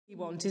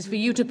Want is for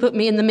you to put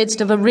me in the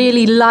midst of a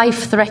really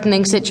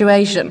life-threatening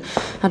situation.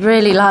 I'd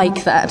really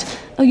like that.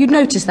 Oh, you'd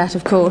notice that,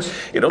 of course.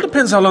 It all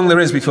depends how long there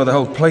is before the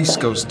whole place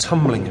goes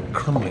tumbling and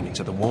crumbling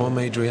into the warm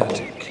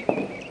Adriatic.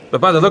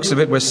 But by the looks of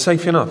it, we're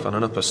safe enough on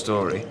an upper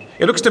story.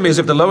 It looks to me as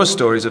if the lower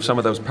stories of some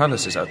of those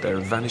palaces out there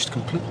have vanished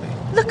completely.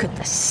 Look at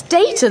the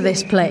state of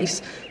this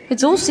place.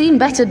 It's all seen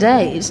better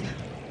days.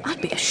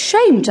 I'd be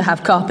ashamed to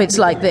have carpets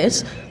like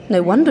this.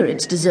 No wonder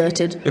it's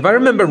deserted. If I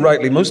remember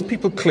rightly, most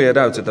people cleared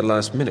out at the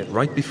last minute,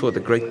 right before the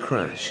great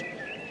crash.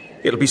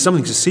 It'll be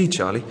something to see,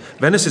 Charlie.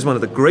 Venice is one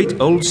of the great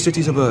old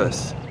cities of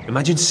Earth.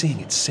 Imagine seeing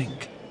it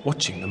sink,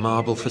 watching the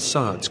marble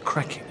facades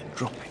cracking and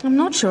dropping. I'm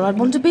not sure I'd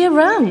want to be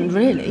around,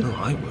 really.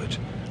 Oh, I would.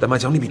 There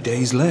might only be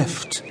days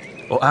left.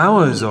 Or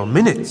hours, or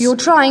minutes. You're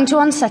trying to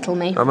unsettle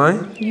me. Am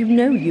I? You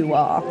know you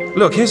are.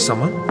 Look, here's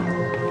someone.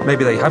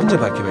 Maybe they haven't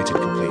evacuated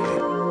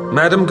completely.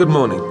 Madam, good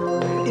morning.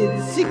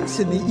 It's 6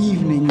 in the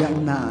evening,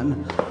 young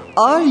man.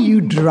 Are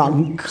you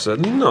drunk?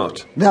 Certainly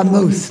not. They're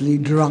mostly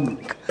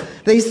drunk.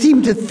 They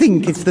seem to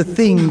think it's the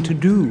thing to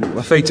do.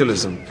 A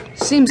fatalism.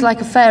 Seems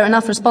like a fair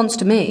enough response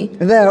to me.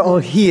 They're all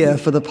here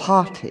for the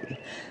party.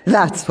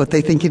 That's what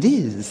they think it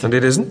is. And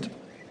it isn't?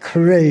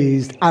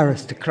 Crazed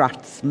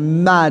aristocrats,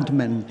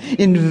 madmen,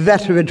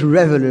 inveterate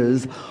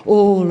revelers,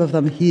 all of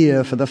them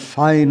here for the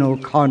final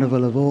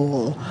carnival of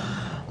all.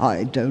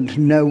 I don't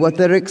know what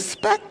they're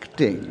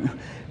expecting,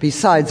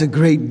 besides a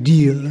great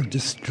deal of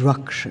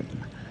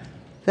destruction.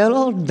 They'll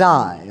all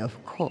die,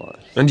 of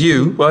course. And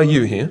you? Why are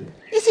you here?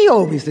 Is he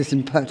always this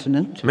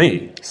impertinent?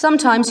 Me?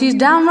 Sometimes he's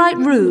downright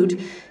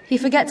rude. He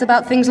forgets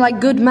about things like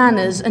good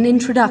manners and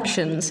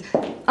introductions.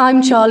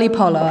 I'm Charlie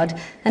Pollard,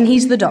 and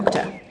he's the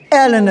doctor.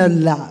 Eleanor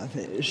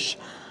Lavish.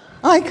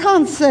 I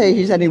can't say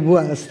he's any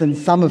worse than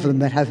some of them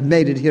that have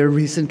made it here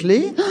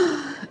recently.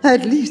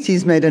 At least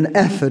he's made an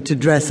effort to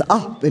dress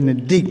up in a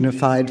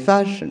dignified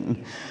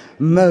fashion.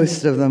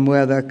 Most of them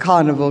wear their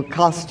carnival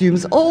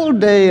costumes all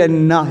day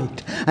and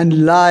night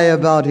and lie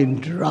about in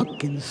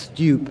drunken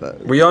stupor.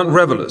 We aren't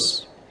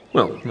revelers.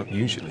 Well, not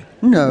usually.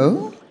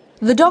 No?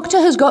 The doctor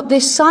has got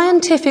this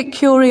scientific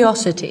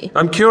curiosity.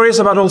 I'm curious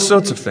about all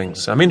sorts of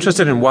things. I'm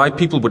interested in why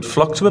people would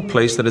flock to a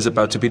place that is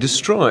about to be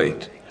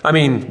destroyed. I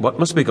mean, what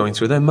must be going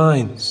through their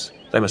minds?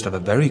 They must have a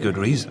very good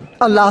reason.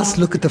 A last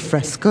look at the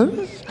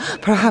frescoes?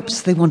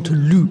 Perhaps they want to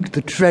loot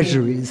the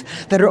treasuries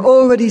that are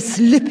already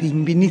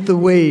slipping beneath the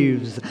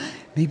waves.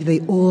 Maybe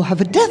they all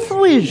have a death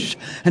wish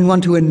and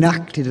want to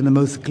enact it in the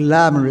most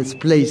glamorous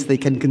place they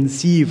can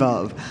conceive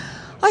of.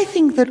 I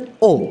think that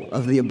all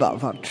of the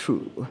above are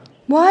true.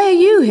 Why are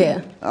you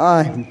here?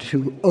 I'm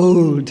too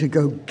old to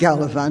go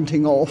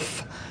gallivanting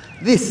off.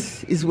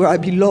 This is where I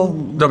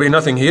belong. There'll be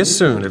nothing here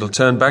soon. It'll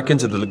turn back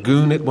into the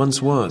lagoon it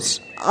once was.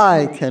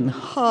 I can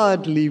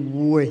hardly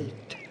wait.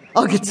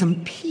 I'll get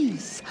some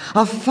peace.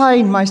 I'll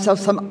find myself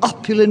some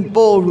opulent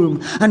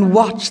ballroom and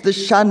watch the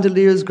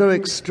chandeliers grow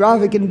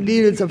extravagant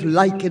beards of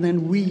lichen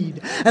and weed,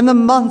 and the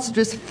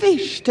monstrous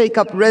fish take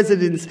up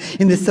residence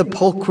in the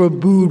sepulchral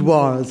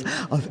boudoirs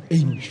of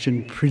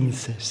ancient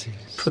princesses.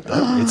 Put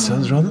that way, it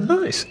sounds rather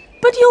nice.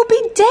 But you'll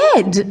be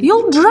dead.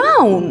 You'll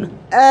drown.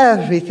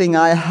 Everything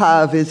I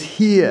have is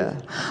here.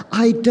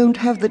 I don't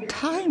have the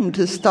time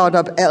to start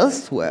up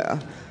elsewhere.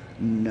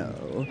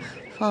 No,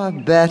 far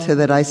better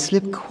that I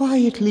slip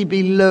quietly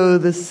below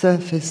the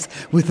surface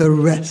with the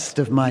rest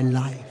of my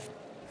life.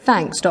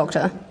 Thanks,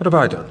 Doctor. What have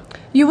I done?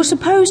 You were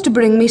supposed to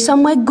bring me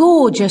somewhere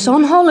gorgeous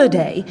on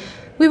holiday.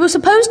 We were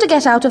supposed to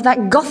get out of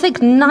that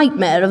gothic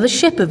nightmare of a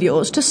ship of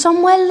yours to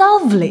somewhere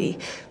lovely.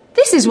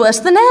 This is worse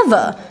than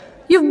ever.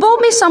 You've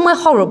brought me somewhere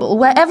horrible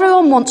where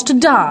everyone wants to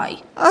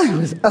die. I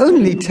was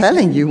only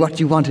telling you what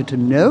you wanted to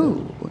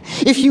know.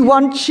 If you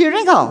want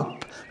cheering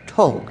up,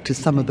 talk to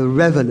some of the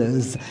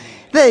revelers.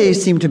 They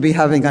seem to be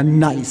having a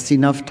nice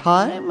enough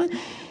time,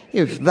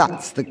 if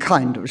that's the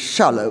kind of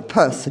shallow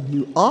person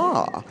you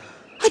are.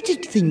 I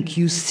did think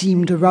you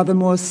seemed a rather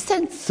more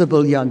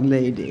sensible young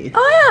lady.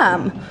 I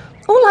am.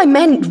 All I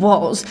meant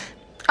was,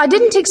 I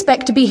didn't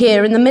expect to be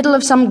here in the middle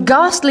of some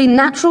ghastly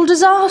natural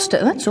disaster,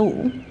 that's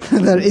all.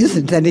 There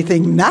isn't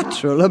anything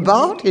natural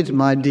about it,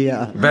 my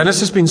dear.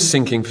 Venice has been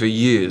sinking for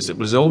years. It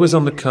was always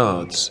on the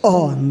cards.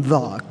 On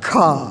the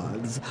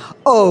cards.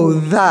 Oh,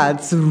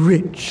 that's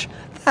rich.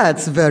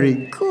 That's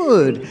very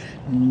good.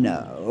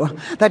 No,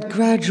 that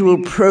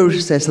gradual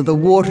process of the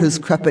water's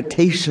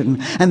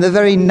crepitation and the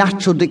very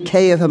natural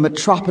decay of a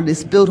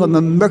metropolis built on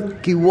the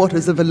murky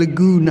waters of a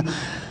lagoon,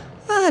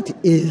 that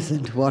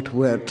isn't what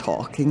we're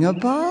talking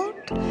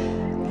about.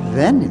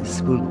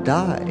 Venice will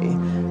die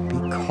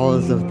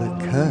because of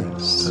the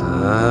curse.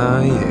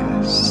 Ah,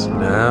 yes.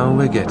 Now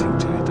we're getting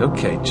to it.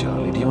 Okay,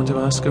 Charlie, do you want to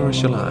ask her or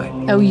shall I?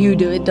 Oh, you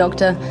do it,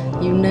 Doctor.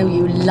 You know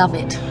you love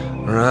it.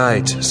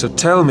 Right, so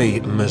tell me,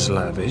 Miss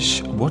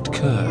Lavish, what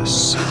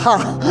curse?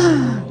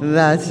 Ha!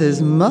 That's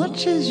as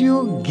much as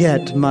you'll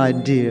get, my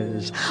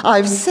dears.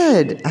 I've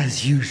said,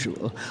 as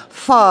usual,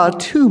 far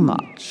too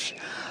much.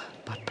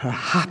 But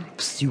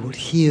perhaps you would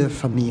hear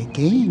from me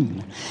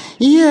again.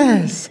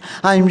 Yes,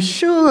 I'm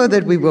sure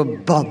that we will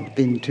bump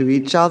into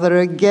each other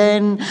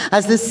again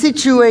as the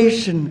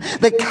situation,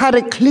 the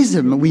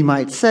cataclysm, we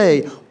might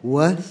say,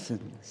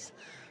 worsens.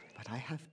 But I have